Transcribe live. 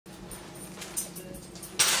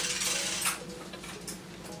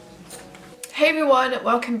Hey everyone,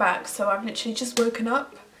 welcome back. So I've literally just woken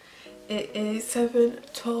up. It is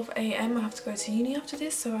 7:12 a.m. I have to go to uni after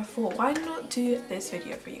this, so I thought why not do this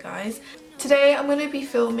video for you guys. Today I'm going to be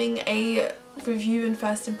filming a review and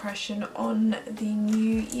first impression on the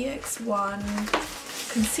new EX1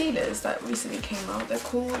 concealers that recently came out. They're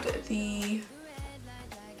called the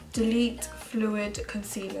Delete Fluid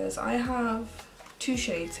Concealers. I have two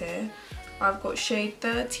shades here. I've got shade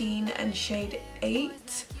 13 and shade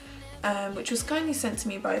 8. Which was kindly sent to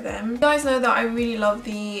me by them. You guys know that I really love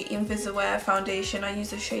the Invisiwear foundation. I use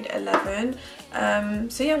the shade 11.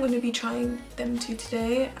 So yeah, I'm going to be trying them two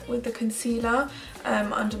today with the concealer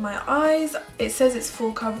under my eyes. It says it's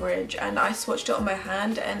full coverage and I swatched it on my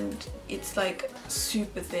hand and it's like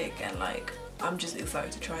super thick, and like I'm just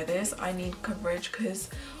excited to try this. I need coverage because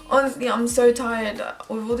honestly I'm so tired.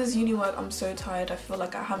 With all this uni work, I'm so tired. I feel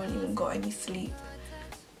like I haven't even got any sleep.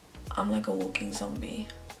 I'm like a walking zombie.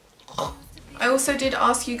 I also did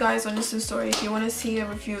ask you guys on Insta story if you want to see a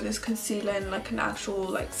review of this concealer in like an actual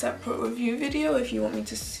like separate review video, if you want me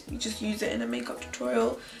to just use it in a makeup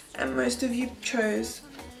tutorial, and most of you chose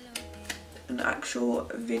an actual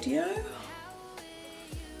video.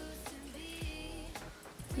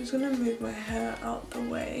 I'm just gonna move my hair out the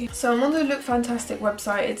way. So I'm on the Look Fantastic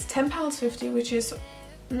website. It's £10.50, which is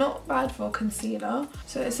not bad for a concealer.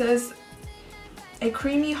 So it says a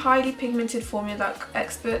creamy, highly pigmented formula that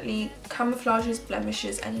expertly camouflages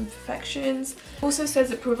blemishes and imperfections. Also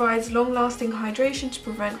says it provides long-lasting hydration to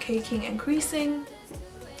prevent caking and creasing.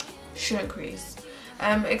 Shouldn't crease.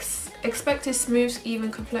 Expected smooth,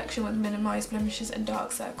 even complexion with minimized blemishes and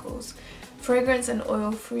dark circles. Fragrance and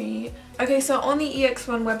oil-free. Okay, so on the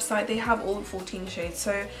EX1 website, they have all 14 shades.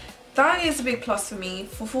 So that is a big plus for me.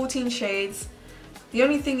 For 14 shades, the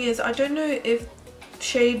only thing is, I don't know if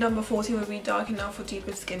shade number 14 would be dark enough for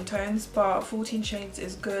deeper skin tones, but 14 shades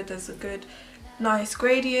is good. There's a good nice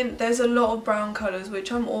gradient. There's a lot of brown colours,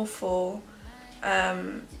 which I'm all for,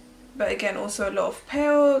 but again also a lot of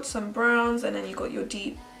pale, some browns, and then you got your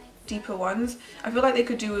deeper ones. I feel like they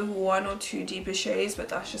could do with one or two deeper shades, but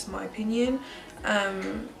that's just my opinion.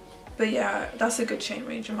 But yeah, that's a good shade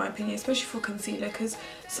range in my opinion, especially for concealer, because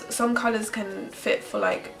some colours can fit for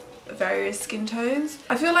like various skin tones.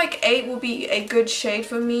 I feel like 8 will be a good shade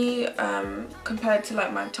for me compared to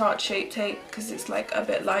like my Tarte Shape Tape, because it's like a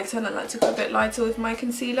bit lighter and I like to go a bit lighter with my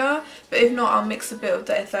concealer. But if not, I'll mix a bit of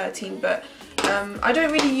the 13. But I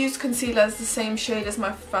don't really use concealer as the same shade as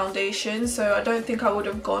my foundation, so I don't think I would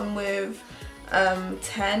have gone with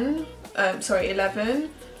 11.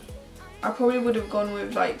 I probably would have gone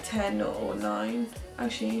with like 10 or 9.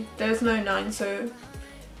 Actually, there's no 9, so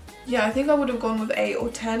yeah, I think I would have gone with 8 or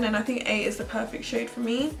 10, and I think 8 is the perfect shade for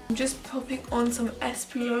me. I'm just popping on some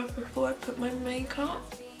SPF before I put my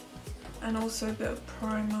makeup, and also a bit of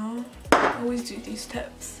primer. I always do these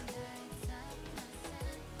steps.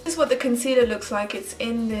 This is what the concealer looks like. It's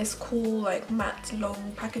in this cool like matte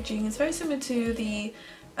long packaging. It's very similar to the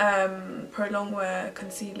Pro Longwear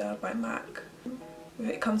concealer by MAC.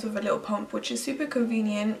 It comes with a little pump, which is super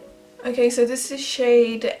convenient. Okay, so this is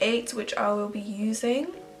shade 8, which I will be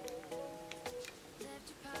using.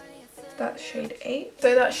 That's shade 8.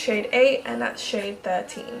 So that's shade 8 and that's shade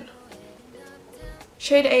 13.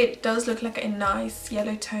 Shade 8 does look like a nice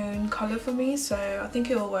yellow tone colour for me, so I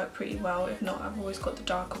think it will work pretty well. If not, I've always got the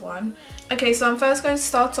darker one. Okay, so I'm first going to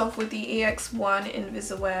start off with the EX1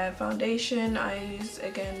 Invisiwear foundation. I use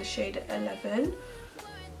again the shade 11.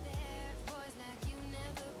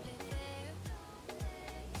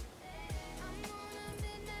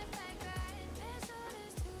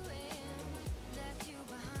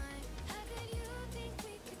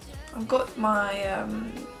 I've got my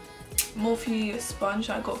Morphe sponge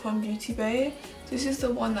I got from Beauty Bay. This is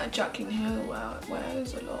the one that Jacqueline Hill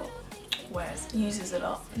wears a lot. Uses a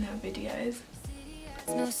lot in her videos.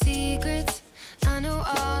 No secrets, I know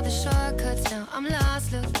all the shortcuts now. I'm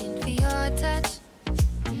lost looking for your touch.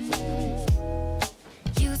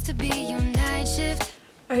 Used to be your night shift.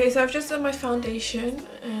 Okay, so I've just done my foundation,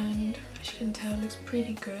 and as you can tell, it looks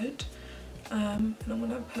pretty good. And I'm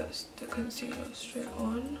gonna put the concealer straight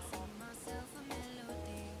on.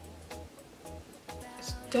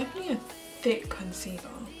 It's definitely a thick concealer.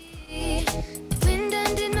 Wind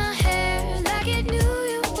undid my hair like it knew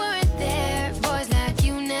you weren't there. Boys like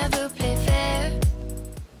you never play fair.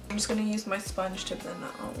 I'm just gonna use my sponge to blend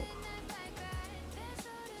that out.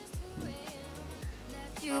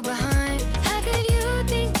 You behind. How could you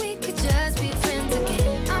think we could just be friends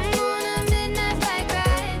again? I'm on a midnight bike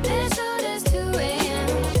ride. Then showed us 2 AM.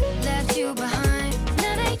 Left you behind.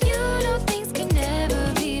 Now that you know things can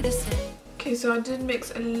never be the same. Okay, so I did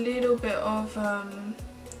mix a little bit of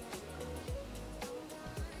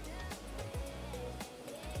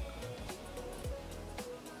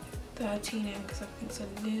 13 in because I think it's a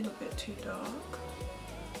little bit too dark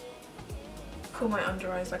for my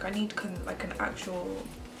under eyes. Like I need like an actual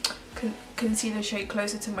concealer shade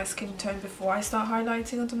closer to my skin tone before I start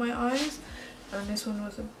highlighting under my eyes, and this one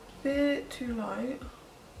was a bit too light,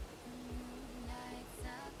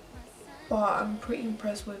 but I'm pretty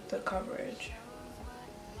impressed with the coverage,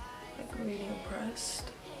 like really impressed.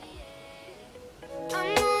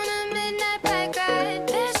 I'm on a midnight bike ride,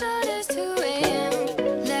 bed shoulders 2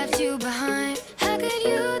 AM, left you behind. How could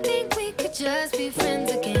you think we could just be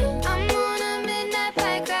friends again? I'm on a midnight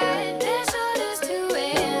bike ride, bed shoulders 2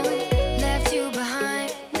 AM, left you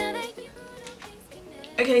behind.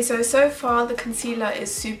 Okay, so far the concealer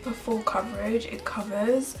is super full coverage. It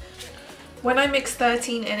covers. When I mixed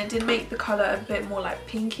 13 in, it did make the colour a bit more like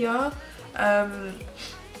pinkier.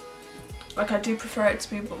 Like I do prefer it to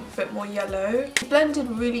be a bit more yellow. It blended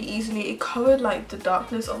really easily. It covered like the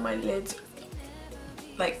darkness on my lids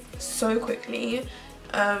like so quickly.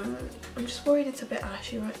 I'm just worried it's a bit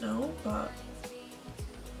ashy right now, but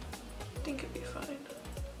I think it'll be fine.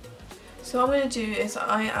 So what I'm going to do is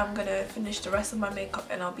I am going to finish the rest of my makeup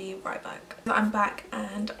and I'll be right back. I'm back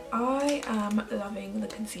and I am loving the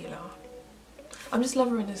concealer. I'm just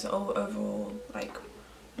loving this overall like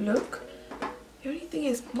look. The only thing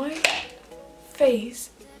is my face,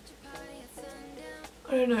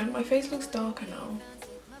 I don't know, my face looks darker now.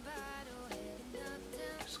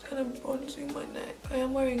 Just kind of bronzing my neck.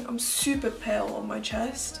 I'm super pale on my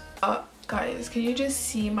chest. Guys, can you just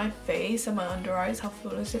see my face and my under eyes, how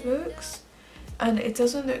flawless it looks? And it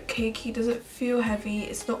doesn't look cakey, doesn't feel heavy,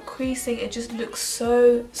 it's not creasing, it just looks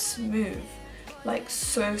so smooth. Like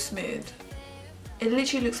so smooth. It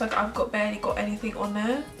literally looks like I've barely got anything on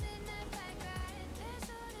there.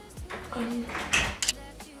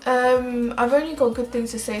 I've only got good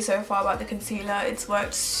things to say so far about the concealer. It's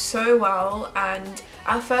worked so well, and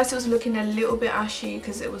at first it was looking a little bit ashy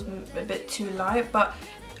because it was a bit too light, but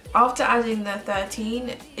after adding the 13,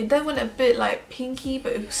 it then went a bit like pinky,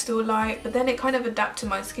 but it was still light, but then it kind of adapted to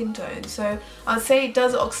my skin tone. So I'd say it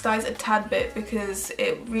does oxidize a tad bit because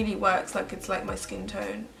it really works like it's like my skin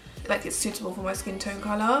tone. Like it's suitable for my skin tone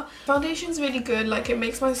colour. Foundation's really good, like it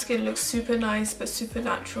makes my skin look super nice but super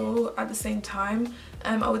natural at the same time.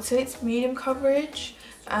 I would say it's medium coverage.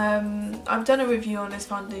 I've done a review on this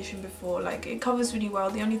foundation before, like it covers really well.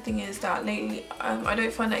 The only thing is that lately I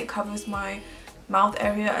don't find that it covers my mouth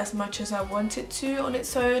area as much as I want it to on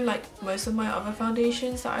its own, like most of my other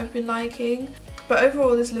foundations that I've been liking. But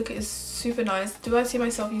overall this look is super nice. Do I see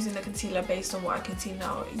myself using the concealer based on what I can see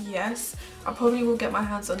now? Yes. I probably will get my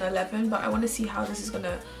hands on 11, but I want to see how this is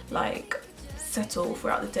gonna like settle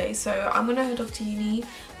throughout the day. So I'm gonna head off to uni.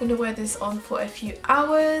 I'm gonna wear this on for a few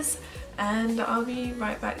hours and I'll be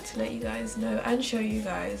right back to let you guys know and show you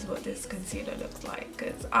guys what this concealer looks like,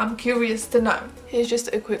 because I'm curious to know. Here's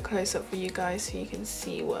just a quick close-up for you guys so you can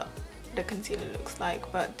see what the concealer looks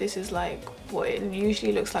like, but this is like what it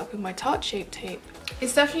usually looks like with my Tarte Shape Tape.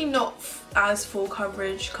 It's definitely not as full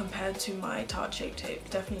coverage compared to my Tarte Shape Tape,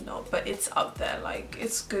 definitely not, but it's up there. Like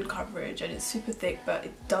it's good coverage and it's super thick, but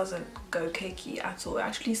it doesn't go cakey at all. It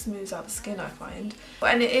actually smooths out the skin, I find.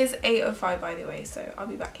 And it is 8:05 by the way, so I'll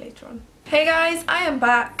be back later on. Hey guys, I am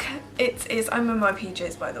back. I'm in my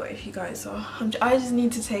PJs by the way, if you guys are. I just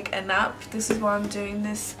need to take a nap. This is why I'm doing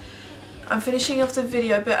this. I'm finishing off the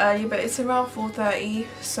video a bit early, but it's around 4:30,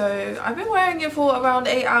 so I've been wearing it for around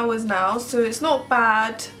 8 hours now, so it's not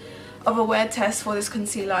bad of a wear test for this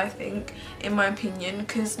concealer, I think, in my opinion,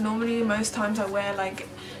 because normally most times I wear like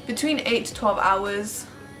between 8 to 12 hours.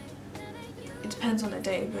 It depends on the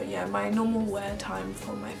day, but yeah, my normal wear time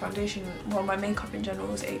for my foundation, well my makeup in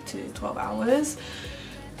general, is 8 to 12 hours.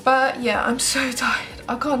 But yeah, I'm so tired.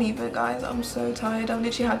 I can't even, guys. I'm so tired. I've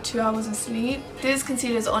literally had 2 hours of sleep. This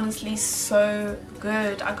concealer is honestly so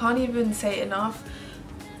good. I can't even say it enough.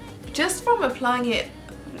 Just from applying it,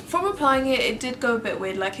 it did go a bit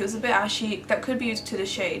weird. Like it was a bit ashy. That could be due to the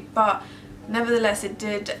shade, but nevertheless, it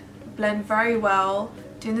did blend very well.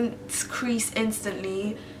 Didn't crease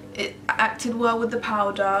instantly. It acted well with the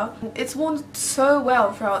powder. It's worn so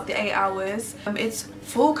well throughout the 8 hours. It's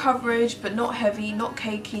full coverage but not heavy, not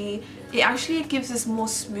cakey. It actually gives this more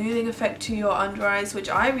smoothing effect to your under eyes, which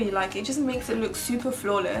I really like. It just makes it look super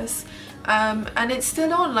flawless. And it's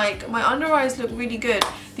still on, like my under eyes look really good.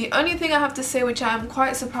 The only thing I have to say, which I'm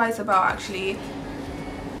quite surprised about actually,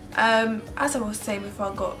 as I was saying before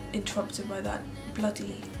I got interrupted by that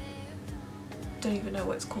bloody, don't even know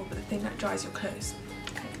what it's called, but the thing that dries your clothes.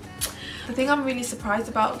 The thing I'm really surprised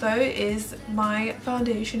about though is my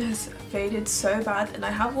foundation has faded so bad, and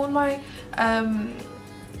I have worn my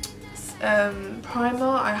primer,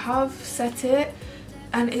 I have set it,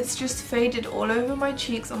 and it's just faded all over my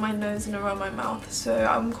cheeks, on my nose and around my mouth. So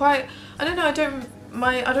I'm quite, I don't know, I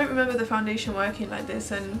don't remember the foundation working like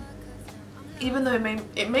this, and even though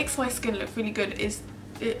it makes my skin look really good,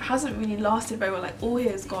 it hasn't really lasted very well. Like all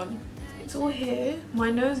here is gone. It's all here,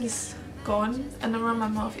 my nose is gone, and around my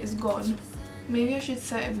mouth is gone. Maybe I should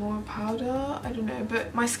set in more powder, I don't know,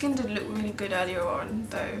 but my skin did look really good earlier on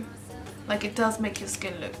though. Like it does make your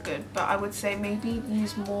skin look good, but I would say maybe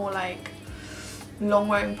use more like long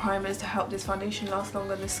wearing primers to help this foundation last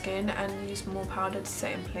longer on the skin, and use more powder to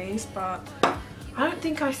set in place. But I don't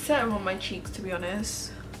think I set them on my cheeks, to be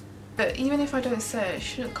honest. But even if I don't set it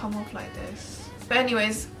shouldn't come off like this. But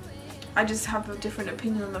anyways, I just have a different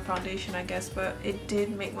opinion on the foundation, I guess, but it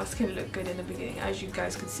did make my skin look good in the beginning, as you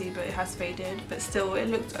guys could see, but it has faded. But still, it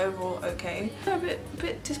looked overall okay. A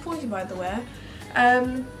bit disappointed by the wear.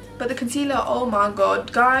 But the concealer, oh my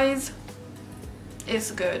god, guys,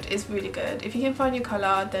 it's good. It's really good. If you can find your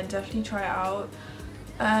colour, then definitely try it out.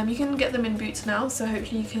 You can get them in Boots now, so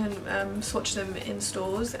hopefully you can swatch them in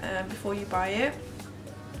stores before you buy it.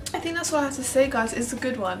 I think that's what I have to say, guys. It's a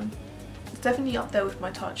good one. It's definitely up there with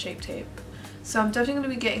my Tarte Shape Tape. So I'm definitely going to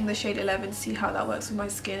be getting the shade 11 to see how that works with my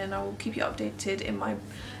skin, and I will keep you updated in my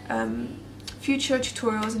future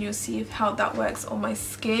tutorials, and you'll see how that works on my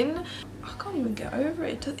skin. I can't even get over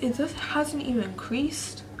it. It just hasn't even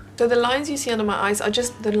creased. So the lines you see under my eyes are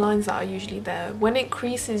just the lines that are usually there. When it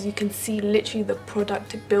creases, you can see literally the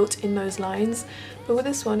product built in those lines, but with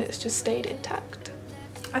this one it's just stayed intact.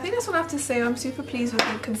 I think that's what I have to say. I'm super pleased with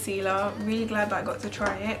the concealer. Really glad that I got to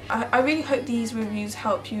try it. I really hope these reviews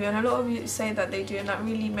help you, and a lot of you say that they do, and that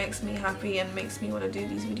really makes me happy and makes me want to do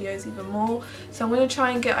these videos even more. So I'm going to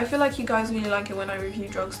try and get, I feel like you guys really like it when I review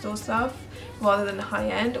drugstore stuff rather than high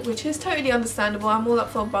end, which is totally understandable. I'm all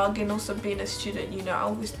up for a bargain. Also being a student, you know, I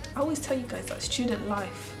always tell you guys that student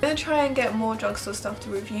life. I'm going to try and get more drugstore stuff to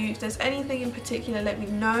review. If there's anything in particular, let me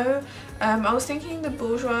know. I was thinking the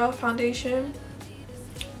Bourjois foundation,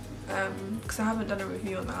 because I haven't done a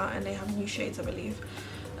review on that, and they have new shades, I believe.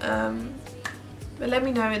 But let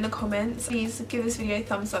me know in the comments. Please give this video a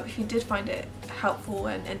thumbs up if you did find it helpful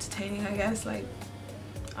and entertaining, I guess. Like,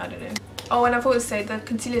 I don't know. Oh, and I thought to say the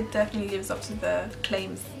concealer definitely lives up to the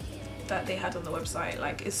claims that they had on the website.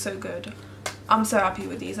 Like, it's so good. I'm so happy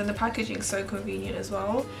with these, and the packaging is so convenient as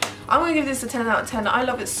well. I'm going to give this a 10 out of 10. I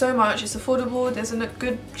love it so much. It's affordable. There's a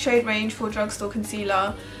good shade range for drugstore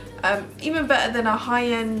concealer. Even better than a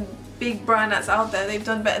high-end big brand that's out there. They've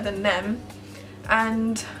done better than them,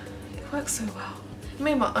 and it works so well. It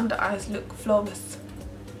made my under eyes look flawless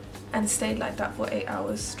and stayed like that for 8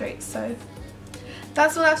 hours straight. So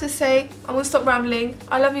that's all I have to say. I'm gonna stop rambling.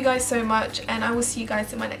 I love you guys so much, and I will see you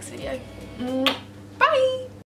guys in my next video.